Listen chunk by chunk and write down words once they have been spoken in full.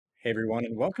Hey everyone,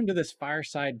 and welcome to this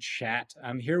fireside chat.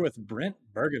 I'm here with Brent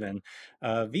Bergevin,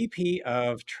 VP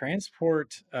of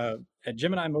Transport at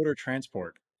Gemini Motor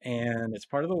Transport, and it's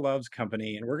part of the Loves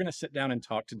Company. And we're going to sit down and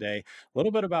talk today a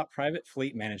little bit about private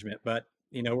fleet management, but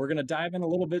we're going to dive in a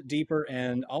little bit deeper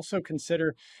and also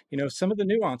consider, some of the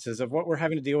nuances of what we're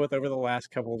having to deal with over the last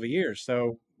couple of years.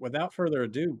 So, without further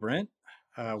ado, Brent,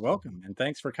 welcome and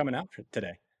thanks for coming out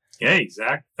today. Hey,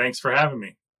 Zach, thanks for having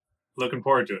me. Looking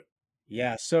forward to it.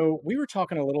 Yeah, so we were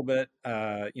talking a little bit,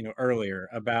 earlier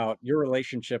about your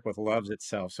relationship with Loves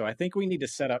itself. So I think we need to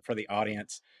set up for the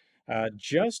audience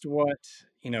just what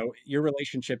your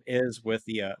relationship is with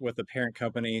the parent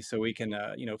company, so we can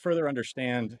further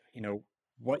understand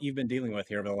what you've been dealing with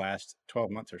here over the last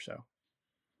 12 months or so.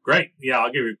 Great. Yeah,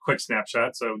 I'll give you a quick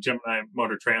snapshot. So, Gemini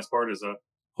Motor Transport is a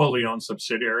wholly owned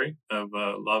subsidiary of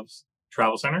Love's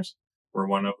Travel Centers. We're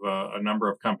one of a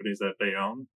number of companies that they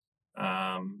own.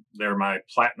 They're my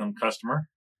platinum customer.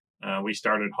 We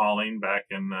started hauling back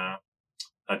in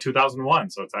 2001,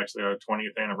 so it's actually our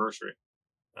 20th anniversary.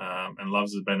 And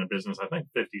Love's has been in business, I think,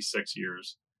 56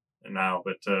 years now.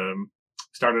 But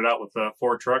started out with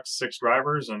 4 trucks, 6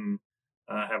 drivers, and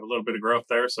have a little bit of growth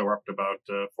there. So we're up to about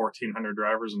 1,400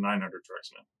 drivers and 900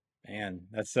 trucks now. Man,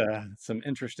 that's some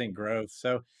interesting growth.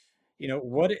 So,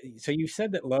 so you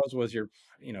said that Lowe's was your,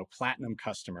 platinum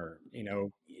customer,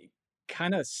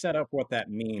 kind of set up what that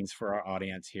means for our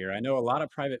audience here. I know a lot of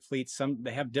private fleets, some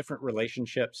they have different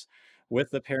relationships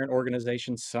with the parent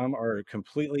organization. Some are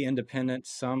completely independent.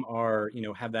 Some are,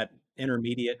 have that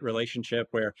intermediate relationship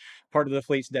where part of the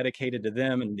fleet's dedicated to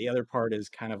them and the other part is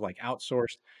kind of like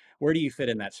outsourced. Where do you fit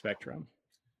in that spectrum?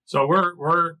 So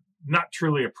we're not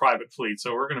truly a private fleet.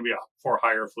 So we're going to be a for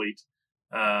hire fleet.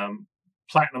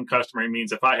 Platinum customer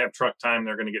means if I have truck time,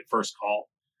 they're going to get first call.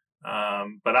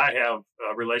 But I have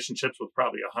relationships with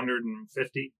probably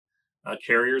 150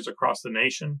 carriers across the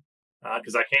nation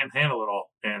because I can't handle it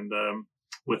all. And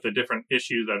with the different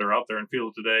issues that are out there in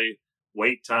field today,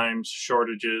 wait times,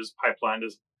 shortages,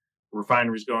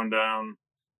 refineries going down,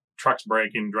 trucks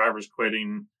breaking, drivers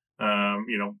quitting,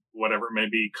 whatever it may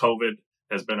be. COVID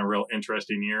has been a real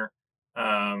interesting year.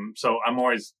 So I'm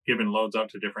always giving loads out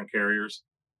to different carriers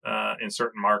in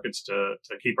certain markets to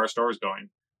keep our stores going.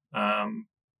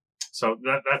 So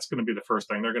that's going to be the first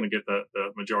thing. They're going to get the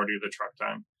majority of the truck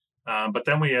time. But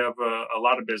then we have a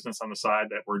lot of business on the side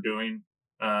that we're doing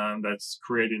that's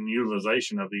creating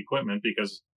utilization of the equipment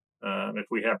because if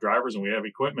we have drivers and we have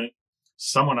equipment,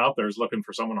 someone out there is looking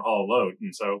for someone to haul a load.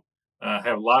 And so I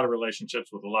have a lot of relationships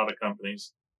with a lot of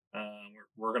companies.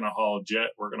 We're going to haul jet.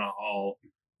 We're going to haul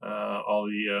all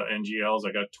the NGLs.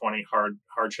 I got 20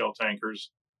 hard shell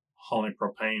tankers hauling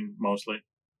propane mostly.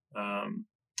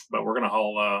 But we're going to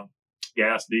haul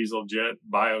gas, diesel, jet,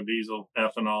 biodiesel,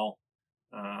 ethanol.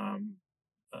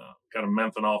 Got a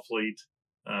methanol fleet,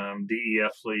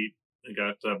 DEF fleet. We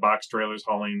got box trailers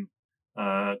hauling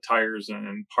tires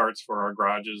and parts for our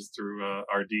garages through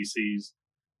our DCs.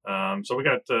 So we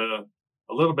got a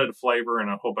little bit of flavor and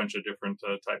a whole bunch of different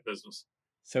type business.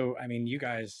 So, I mean, you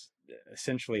guys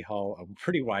essentially haul a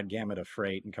pretty wide gamut of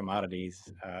freight and commodities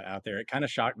out there. It kind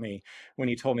of shocked me when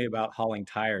you told me about hauling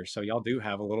tires. So, y'all do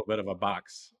have a little bit of a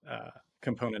box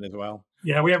component as well.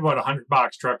 Yeah, we have about 100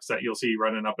 box trucks that you'll see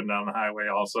running up and down the highway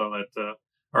also that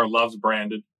are Love's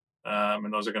branded.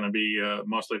 And those are going to be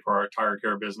mostly for our tire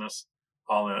care business.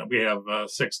 We have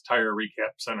 6 tire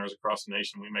recap centers across the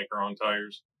nation. We make our own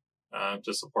tires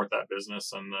to support that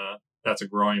business. And that's a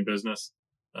growing business,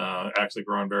 actually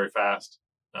growing very fast.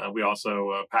 We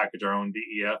also package our own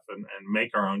DEF and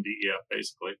make our own DEF,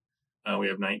 basically. We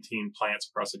have 19 plants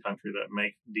across the country that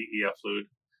make DEF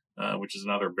fluid, which is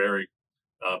another very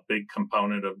big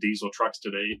component of diesel trucks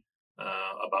today.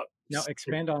 Now,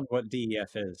 expand on what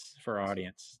DEF is for our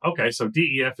audience. Okay, so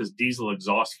DEF is diesel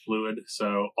exhaust fluid.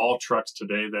 So all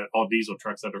diesel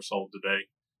trucks that are sold today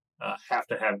have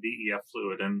to have DEF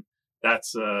fluid. And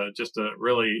that's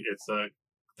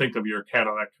think of your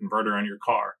catalytic converter on your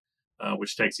car,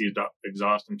 which takes the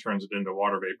exhaust and turns it into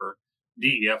water vapor.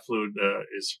 DEF fluid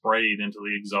is sprayed into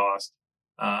the exhaust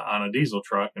on a diesel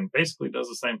truck and basically does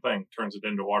the same thing, turns it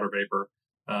into water vapor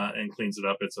and cleans it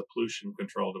up. It's a pollution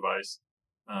control device.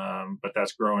 But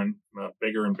that's growing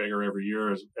bigger and bigger every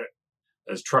year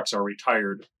as trucks are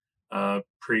retired.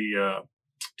 Pre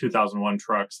 2001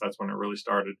 trucks, that's when it really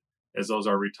started. As those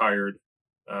are retired,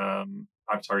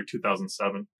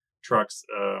 2007 trucks,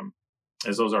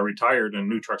 as those are retired and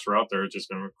new trucks are out there, it's just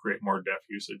going to create more DEF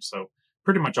usage. So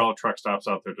pretty much all truck stops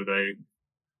out there today,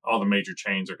 all the major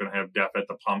chains are going to have DEF at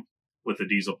the pump with the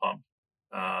diesel pump.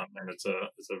 And it's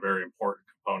a very important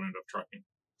component of trucking.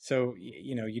 So,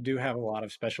 you do have a lot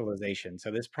of specialization.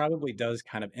 So this probably does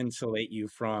kind of insulate you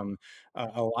from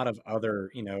a lot of other,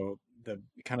 the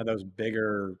kind of those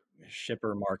bigger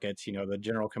shipper markets, the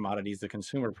general commodities, the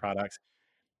consumer products.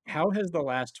 How has the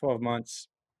last 12 months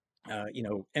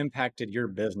impacted your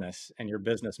business and your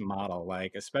business model?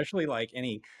 Like, especially like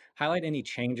highlight any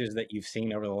changes that you've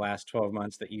seen over the last 12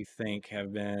 months that you think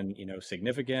have been,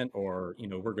 significant or,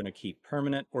 we're going to keep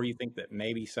permanent, or you think that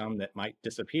maybe some that might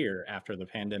disappear after the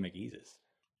pandemic eases?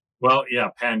 Well, yeah,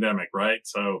 pandemic, right?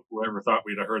 So whoever thought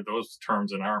we'd have heard those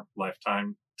terms in our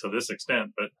lifetime to this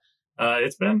extent, but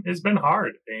it's been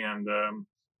hard, and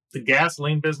the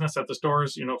gasoline business at the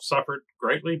stores, suffered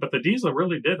greatly, but the diesel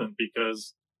really didn't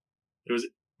because it was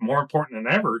more important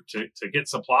than ever to get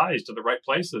supplies to the right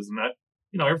places, and that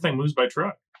everything moves by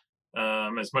truck.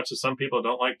 As much as some people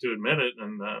don't like to admit it,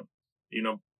 and you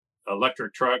know,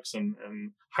 electric trucks and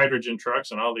hydrogen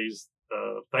trucks and all these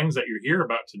things that you hear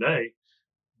about today,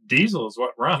 diesel is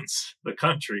what runs the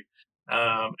country.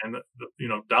 And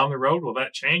down the road, will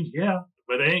that change? Yeah,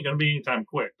 but it ain't going to be anytime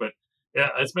quick. But yeah,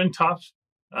 it's been tough,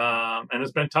 and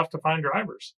it's been tough to find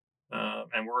drivers.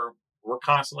 And we're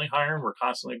constantly hiring, we're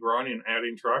constantly growing and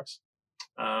adding trucks.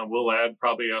 We'll add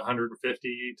probably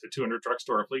 150 to 200 trucks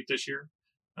to our fleet this year.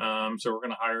 So we're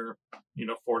going to hire,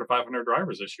 400 to 500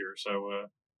 drivers this year. So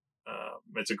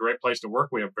it's a great place to work.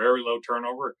 We have very low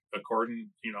turnover, according,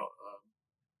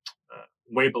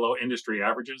 way below industry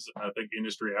averages. I think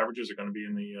industry averages are going to be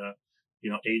in the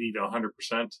 80 to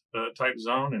 100% type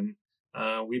zone,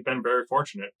 and we've been very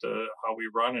fortunate how we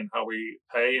run and how we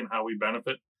pay and how we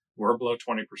benefit. We're below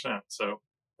 20%, so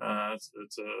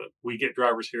we get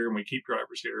drivers here and we keep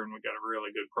drivers here, and we got a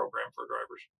really good program for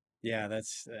drivers. Yeah,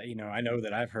 that's I know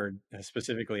that I've heard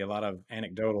specifically a lot of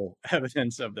anecdotal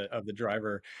evidence of the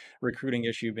driver recruiting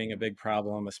issue being a big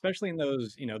problem, especially in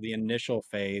those the initial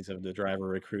phase of the driver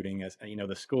recruiting, as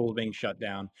the schools being shut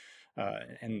down,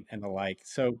 and the like.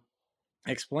 So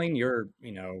explain your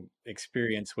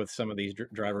experience with some of these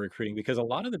driver recruiting, because a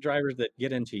lot of the drivers that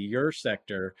get into your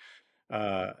sector,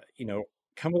 uh, you know,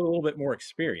 come with a little bit more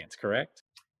experience, correct?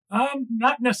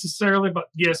 Not necessarily, but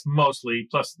yes, mostly.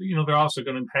 Plus, they're also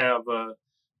going to have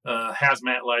a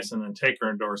hazmat license and tanker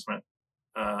endorsement.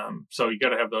 So you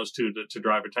got to have those two to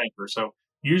drive a tanker. So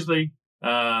usually,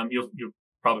 you'll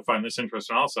probably find this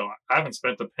interesting. Also, I haven't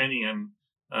spent a penny in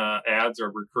ads or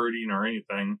recruiting or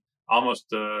anything. Almost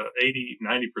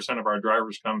 80-90% of our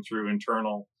drivers come through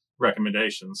internal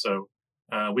recommendations. So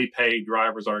we pay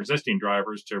drivers, our existing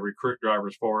drivers, to recruit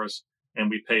drivers for us, and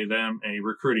we pay them a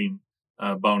recruiting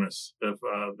bonus if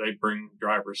they bring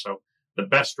drivers. So the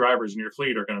best drivers in your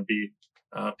fleet are going to be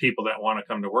people that want to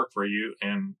come to work for you,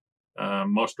 and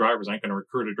most drivers ain't going to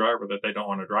recruit a driver that they don't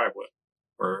want to drive with,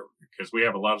 or because we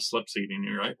have a lot of slip seating.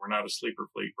 Right, we're not a sleeper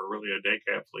fleet; we're really a day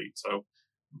cab fleet. So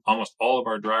almost all of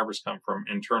our drivers come from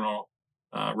internal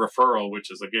referral, which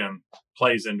is again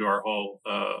plays into our whole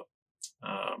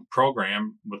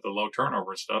program with the low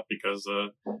turnover stuff, because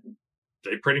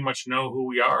they pretty much know who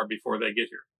we are before they get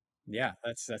here. Yeah,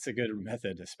 that's a good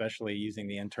method, especially using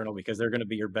the internal, because they're going to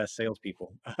be your best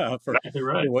salespeople Exactly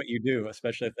right. for what you do,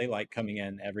 especially if they like coming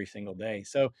in every single day.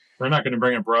 So They're not going to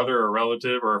bring a brother or a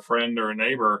relative or a friend or a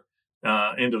neighbor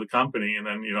into the company and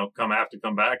then come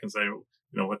back and say,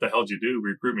 what the hell did you do?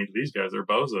 Recruit me to these guys? They're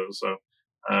bozos. So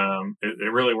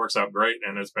it really works out great,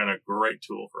 and it's been a great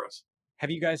tool for us. have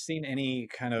you guys seen any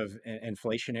kind of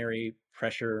inflationary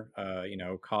pressure,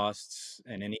 costs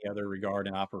in any other regard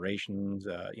in operations?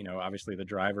 Obviously the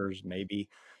drivers maybe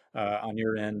on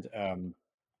your end.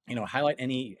 Highlight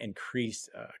any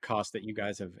increased costs that you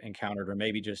guys have encountered, or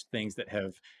maybe just things that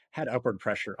have had upward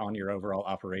pressure on your overall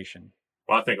operation.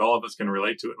 Well, I think all of us can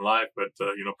relate to it in life, but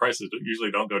prices usually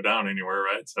don't go down anywhere,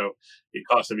 right? So the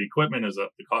cost of equipment is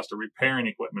up, the cost of repairing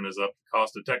equipment is up, the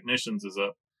cost of technicians is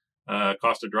up,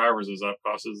 cost of drivers is up,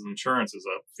 cost of insurance is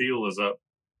up, fuel is up.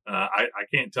 I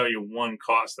can't tell you one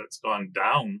cost that's gone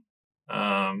down.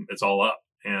 It's all up,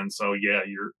 and so yeah,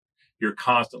 you're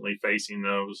constantly facing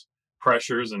those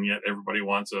pressures, and yet everybody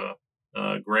wants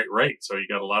a great rate. So you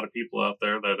got a lot of people out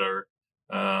there that are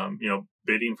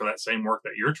bidding for that same work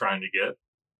that you're trying to get.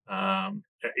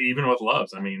 Even with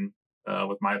Loves, I mean,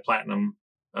 with my platinum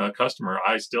customer,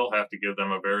 I still have to give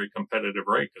them a very competitive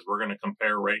rate because we're going to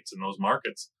compare rates in those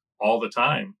markets all the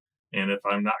time. And if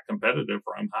I'm not competitive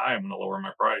or I'm high, I'm going to lower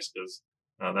my price because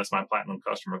that's my platinum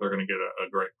customer. They're going to get a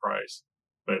great price.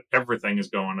 But everything is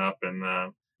going up,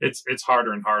 and it's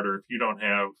harder and harder if you don't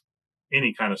have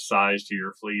any kind of size to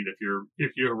your fleet.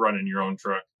 If you're running your own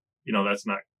truck, that's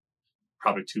not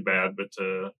probably too bad. But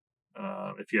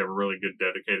if you have a really good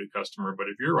dedicated customer, but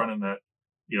if you're running that,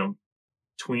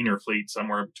 tweener fleet,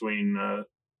 somewhere between,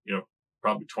 you know,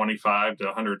 probably 25 to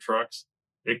 100 trucks,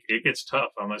 it gets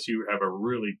tough unless you have a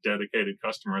really dedicated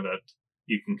customer that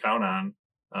you can count on,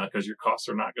 because your costs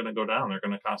are not going to go down. They're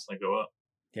going to constantly go up.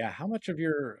 Yeah, how much of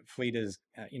your fleet is,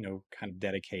 kind of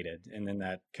dedicated and in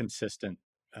that consistent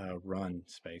run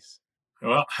space?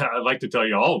 Well, I'd like to tell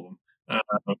you all of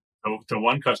them, to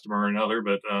one customer or another,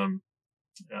 but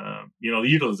the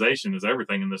utilization is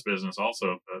everything in this business.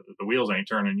 Also, the wheels ain't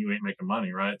turning, you ain't making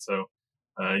money, right? So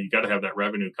you got to have that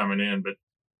revenue coming in. But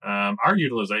our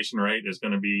utilization rate is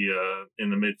going to be in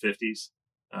the mid 50s,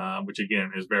 which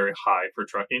again is very high for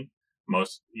trucking.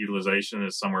 Most utilization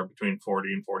is somewhere between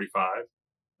 40 and 45.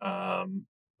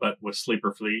 But with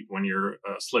sleeper fleet, when you're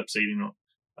slip seating,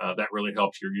 that really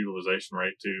helps your utilization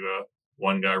rate to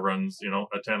one guy runs,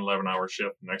 a 10, 11 hour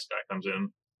shift. The next guy comes in.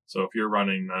 So if you're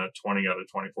running 20 out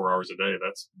of 24 hours a day,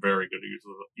 that's very good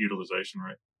utilization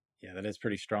rate. Yeah, that is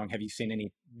pretty strong. Have you seen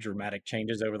any dramatic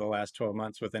changes over the last 12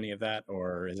 months with any of that,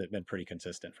 or has it been pretty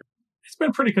consistent for? It's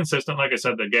been pretty consistent. Like I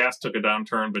said, the gas took a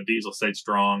downturn, but diesel stayed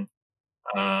strong.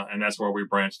 And that's where we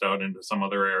branched out into some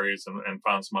other areas and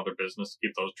found some other business to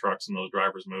keep those trucks and those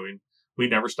drivers moving. We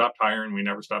never stopped hiring. We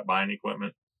never stopped buying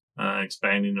equipment,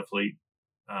 expanding the fleet.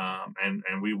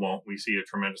 And we won't. We see a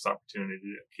tremendous opportunity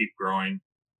to keep growing,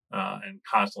 and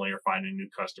constantly are finding new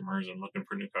customers and looking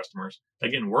for new customers.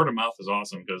 Again, word of mouth is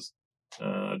awesome because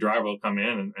a driver will come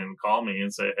in and call me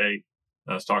and say, "Hey,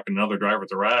 I was talking to another driver at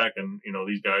the rack, and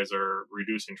these guys are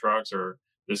reducing trucks, or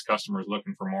this customer is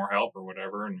looking for more help, or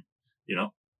whatever." And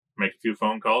make a few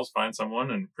phone calls, find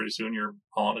someone, and pretty soon you're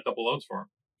hauling a couple loads for them.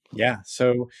 Yeah.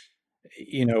 So,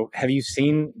 have you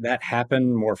seen that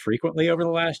happen more frequently over the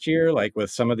last year? Like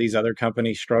with some of these other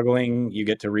companies struggling, you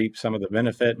get to reap some of the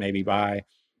benefit, maybe buy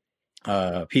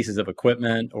pieces of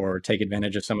equipment or take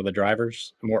advantage of some of the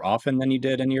drivers more often than you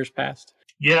did in years past?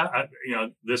 Yeah,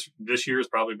 this year has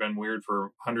probably been weird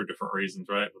for 100 different reasons,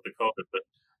 right, with the COVID.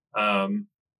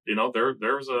 But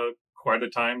there was quite a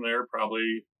time there,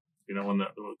 probably, when the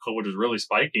COVID was really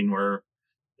spiking, where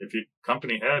if your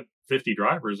company had 50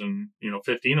 drivers and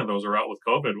 15 of those are out with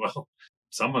COVID, well,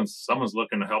 someone's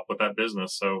looking to help with that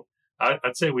business. So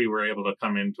I'd say we were able to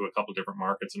come into a couple different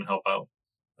markets and help out.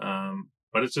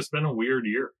 But it's just been a weird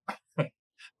year.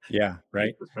 Yeah,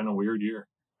 right. It's been a weird year.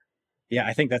 Yeah,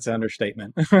 I think that's an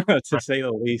understatement to say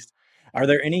the least. Are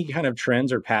there any kind of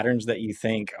trends or patterns that you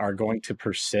think are going to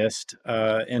persist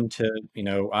into,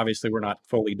 obviously we're not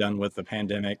fully done with the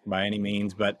pandemic by any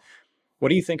means, but what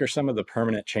do you think are some of the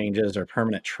permanent changes or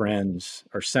permanent trends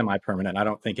or semi-permanent? I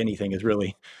don't think anything is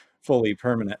really fully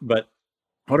permanent, but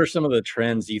what are some of the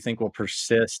trends you think will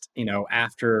persist,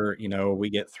 after, we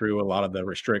get through a lot of the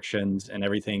restrictions and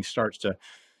everything starts to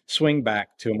swing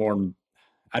back to a more,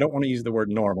 I don't want to use the word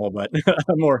normal, but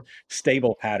a more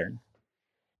stable pattern?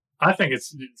 I think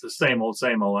it's the same old,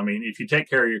 same old. I mean, if you take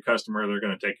care of your customer, they're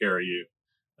going to take care of you.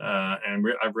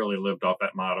 I've really lived off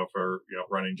that motto for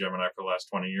running Gemini for the last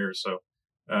 20 years. So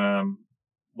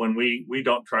when we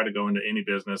don't try to go into any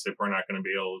business if we're not going to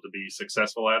be able to be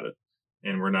successful at it,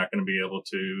 and we're not going to be able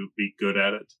to be good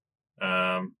at it.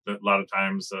 A lot of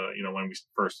times, when we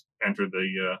first entered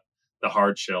the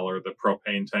hard shell or the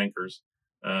propane tankers,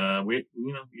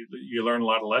 you learn a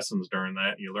lot of lessons during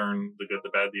that. You learn the good, the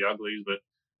bad, the uglies, but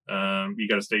you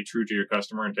got to stay true to your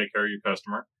customer and take care of your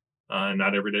customer. And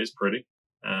not every day is pretty,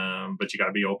 but you got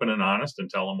to be open and honest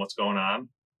and tell them what's going on,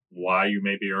 why you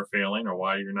maybe are failing, or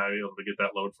why you're not able to get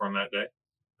that load for them that day.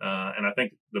 And I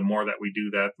think the more that we do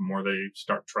that, the more they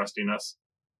start trusting us,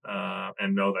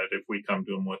 and know that if we come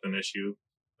to them with an issue,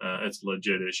 it's a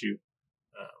legit issue.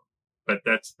 But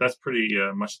that's pretty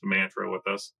much the mantra with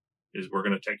us, is we're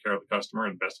going to take care of the customer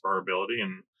to the best of our ability.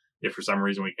 And if for some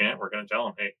reason we can't, we're going to tell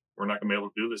them, hey, we're not going to be able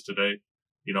to do this today.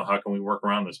 How can we work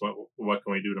around this? What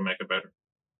can we do to make it better?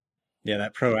 Yeah,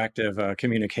 that proactive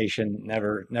communication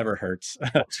never hurts.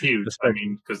 It's huge. I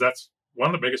mean, because that's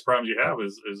one of the biggest problems you have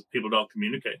is people don't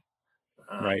communicate.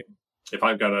 Right. If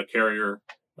I've got a carrier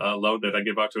load that I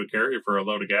give out to a carrier for a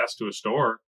load of gas to a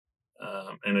store,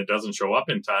 and it doesn't show up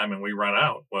in time and we run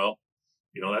out, well,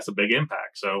 that's a big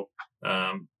impact. So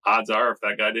odds are, if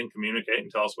that guy didn't communicate and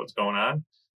tell us what's going on,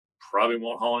 probably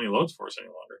won't haul any loads for us any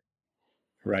longer.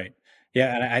 Right.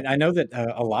 Yeah, and I know that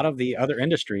a lot of the other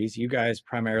industries, you guys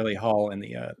primarily haul in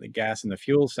the gas and the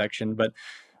fuel section, but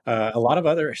a lot of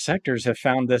other sectors have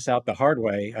found this out the hard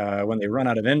way when they run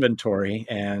out of inventory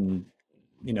and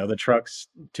the truck's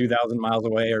 2,000 miles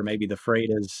away, or maybe the freight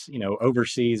is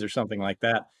overseas or something like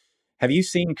that. Have you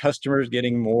seen customers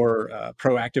getting more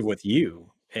proactive with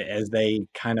you as they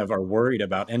kind of are worried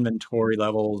about inventory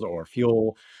levels or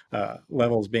fuel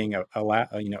levels being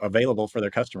available for their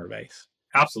customer base?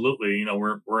 Absolutely.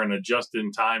 We're in a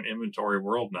just-in-time inventory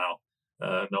world now.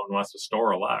 No one wants to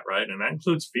store a lot, right? And that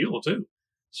includes fuel too.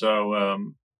 So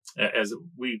as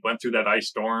we went through that ice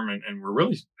storm, and we're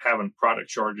really having product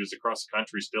shortages across the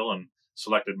country still in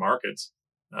selected markets.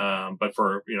 But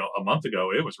for a month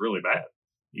ago, it was really bad.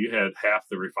 You had half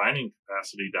the refining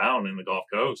capacity down in the Gulf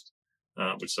Coast,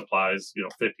 which supplies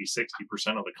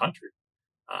 50-60% of the country.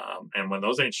 And when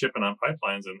those ain't shipping on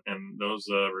pipelines, and those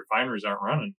refineries aren't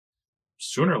running,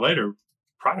 sooner or later,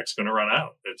 product's going to run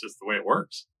out. It's just the way it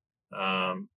works.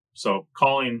 So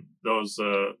calling those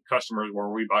customers where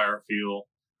we buy our fuel,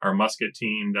 our Musket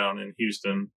team down in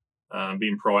Houston,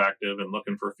 being proactive and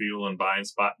looking for fuel and buying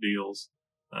spot deals,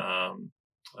 even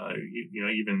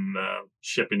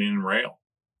shipping in rail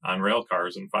on rail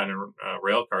cars and finding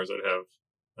rail cars that have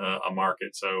a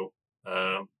market. So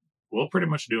we'll pretty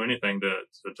much do anything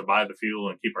to buy the fuel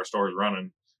and keep our stores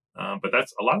running. But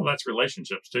that's a lot of that's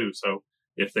relationships too. So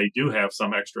if they do have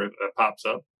some extra that pops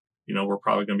up, we're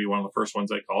probably going to be one of the first ones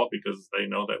they call because they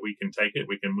know that we can take it,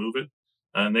 we can move it.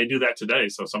 And they do that today.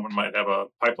 So someone might have a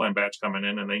pipeline batch coming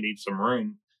in and they need some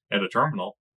room at a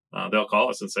terminal. They'll call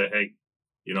us and say, hey,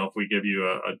 if we give you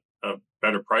a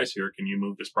better price here, can you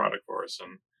move this product for us?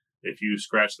 And if you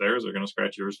scratch theirs, they're going to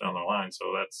scratch yours down the line.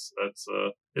 So that's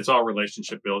it's all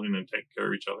relationship building and taking care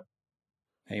of each other.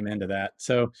 Amen to that.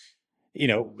 So,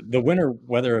 the winter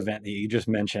weather event that you just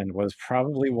mentioned was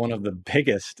probably one of the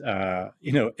biggest,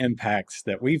 impacts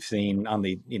that we've seen on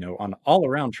on all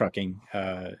around trucking,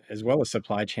 as well as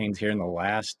supply chains here in the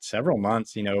last several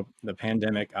months. The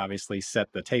pandemic obviously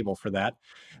set the table for that.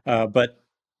 But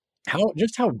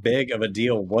how big of a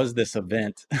deal was this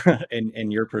event in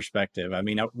your perspective? I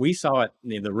mean, we saw it,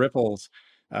 the ripples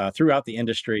throughout the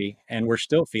industry, and we're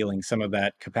still feeling some of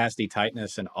that capacity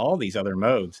tightness and all these other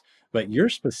modes. But your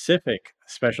specific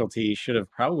specialty should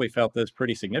have probably felt this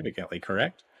pretty significantly,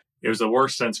 correct? It was the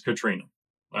worst since Katrina.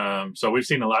 So we've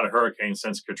seen a lot of hurricanes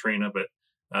since Katrina, but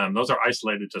those are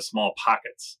isolated to small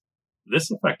pockets.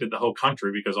 This affected the whole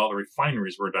country because all the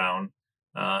refineries were down,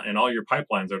 and all your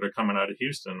pipelines that are coming out of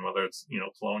Houston, whether it's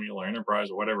Colonial or Enterprise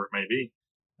or whatever it may be,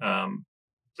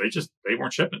 they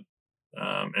weren't shipping,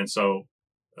 and so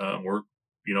we're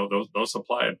those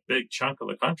supply a big chunk of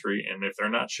the country, and if they're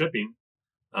not shipping,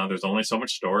 there's only so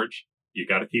much storage. You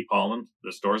got to keep hauling.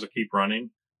 The stores will keep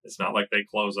running. It's not like they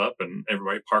close up and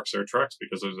everybody parks their trucks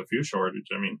because there's a fuel shortage.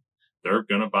 I mean, they're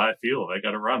going to buy fuel. They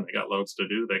got to run. They got loads to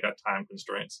do. They got time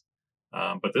constraints.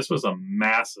 But this was a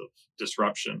massive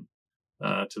disruption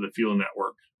to the fuel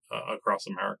network across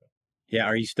America. Yeah.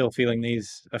 Are you still feeling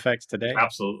these effects today?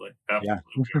 Absolutely. Yeah.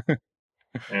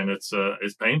 And it's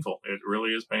painful. It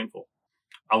really is painful.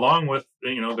 Along with,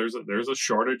 there's a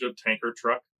shortage of tanker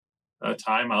truck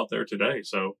time out there today.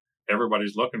 So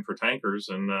everybody's looking for tankers,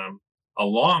 and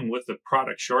along with the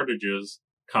product shortages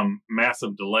come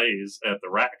massive delays at the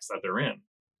racks that they're in.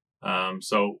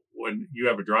 So when you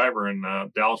have a driver in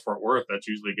Dallas Fort Worth that's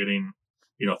usually getting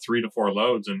 3 to 4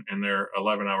 loads in their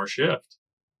 11-hour shift,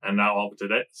 and now all of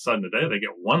a sudden today they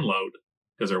get one load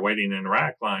because they're waiting in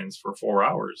rack lines for 4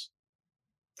 hours.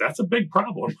 That's a big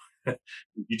problem.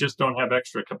 You just don't have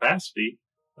extra capacity.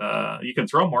 You can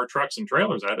throw more trucks and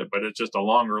trailers at it, but it's just a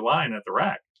longer line at the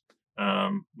rack,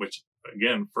 which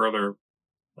again further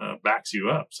backs you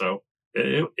up. So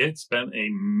it's been a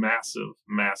massive,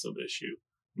 massive issue.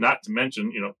 Not to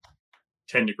mention,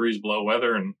 10 degrees below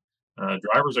weather, and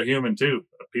drivers are human too.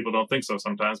 People don't think so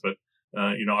sometimes, but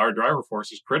our driver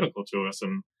force is critical to us.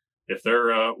 And if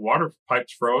their water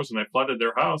pipes froze and they flooded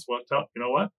their house, well, you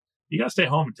know what? You got to stay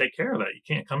home and take care of that. You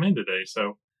can't come in today.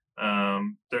 So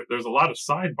there's a lot of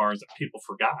sidebars that people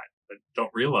forgot, that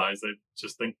don't realize. They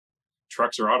just think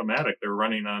trucks are automatic. They're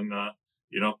running on,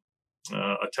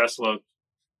 a Tesla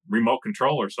remote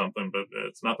control or something, but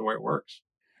it's not the way it works.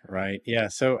 Right. Yeah.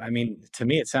 So, I mean, to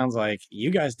me, it sounds like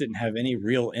you guys didn't have any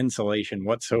real insulation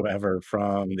whatsoever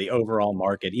from the overall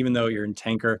market, even though you're in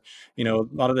tanker. A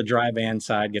lot of the dry van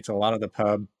side gets a lot of the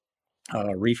pub.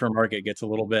 Reefer market gets a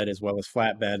little bit, as well as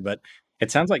flatbed, but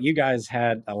it sounds like you guys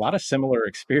had a lot of similar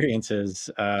experiences,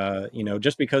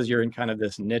 just because you're in kind of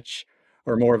this niche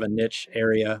or more of a niche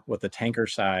area with the tanker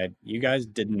side. You guys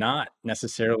did not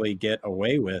necessarily get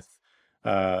away with,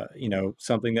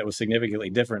 something that was significantly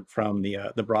different from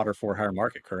the broader for hire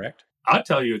market, correct? I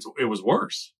tell you, it was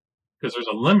worse because there's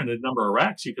a limited number of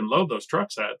racks you can load those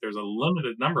trucks at. There's a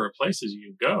limited number of places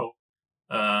you can go.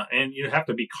 And you have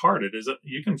to be carded.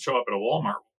 You can show up at a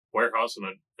Walmart warehouse in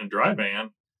a dry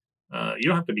van. You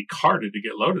don't have to be carded to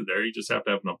get loaded there. You just have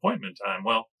to have an appointment time.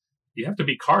 Well, you have to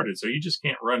be carded, so you just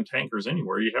can't run tankers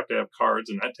anywhere. You have to have cards,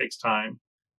 and that takes time.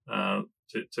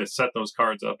 to set those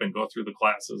cards up and go through the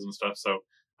classes and stuff. So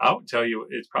I would tell you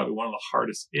it's probably one of the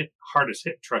hardest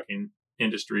hit trucking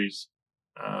industries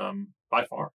by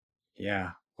far.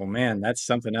 Yeah. Well, man, that's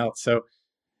something else. So,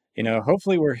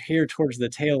 hopefully we're here towards the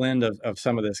tail end of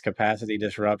some of this capacity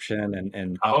disruption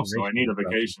and I hope so. I operational need a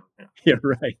disruption. vacation. Yeah. Yeah,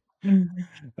 right.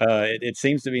 It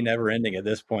seems to be never ending at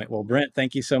this point. Well, Brent,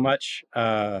 thank you so much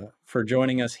for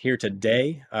joining us here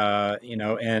today. And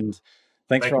thanks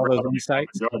Thank for you all for those having me.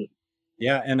 insights. I've enjoyed it.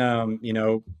 Yeah, and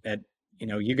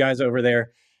you guys over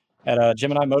there at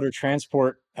Gemini Motor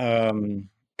Transport,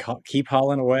 keep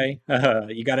hauling away.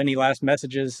 You got any last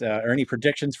messages or any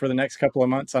predictions for the next couple of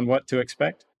months on what to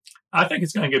expect? I think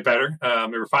it's going to get better.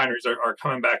 The refineries are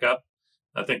coming back up.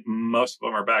 I think most of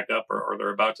them are back up, or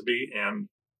they're about to be, and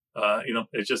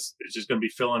it's just going to be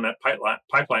filling that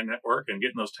pipeline network and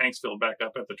getting those tanks filled back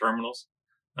up at the terminals.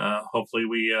 Hopefully,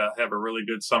 we have a really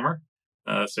good summer.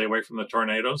 Stay away from the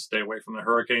tornadoes. Stay away from the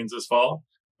hurricanes this fall.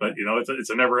 But it's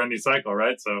a never-ending cycle,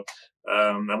 right? So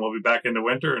then we'll be back into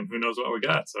winter, and who knows what we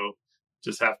got. So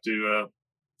just have to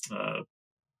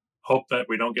hope that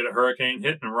we don't get a hurricane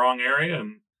hit in the wrong area,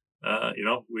 and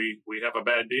we have a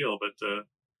bad deal. But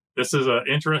this is an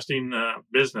interesting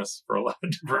business for a lot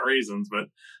of different reasons. But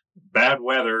bad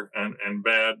weather and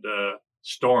bad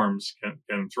storms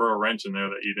can throw a wrench in there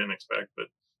that you didn't expect. But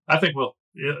I think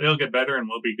it'll get better, and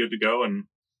we'll be good to go, and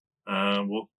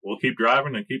we'll keep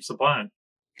driving and keep supplying.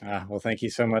 Well, thank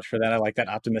you so much for that. I like that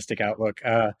optimistic outlook.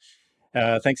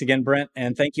 Thanks again, Brent,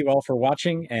 and thank you all for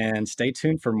watching. And stay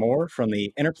tuned for more from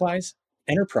the Enterprise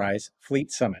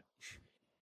Fleet Summit.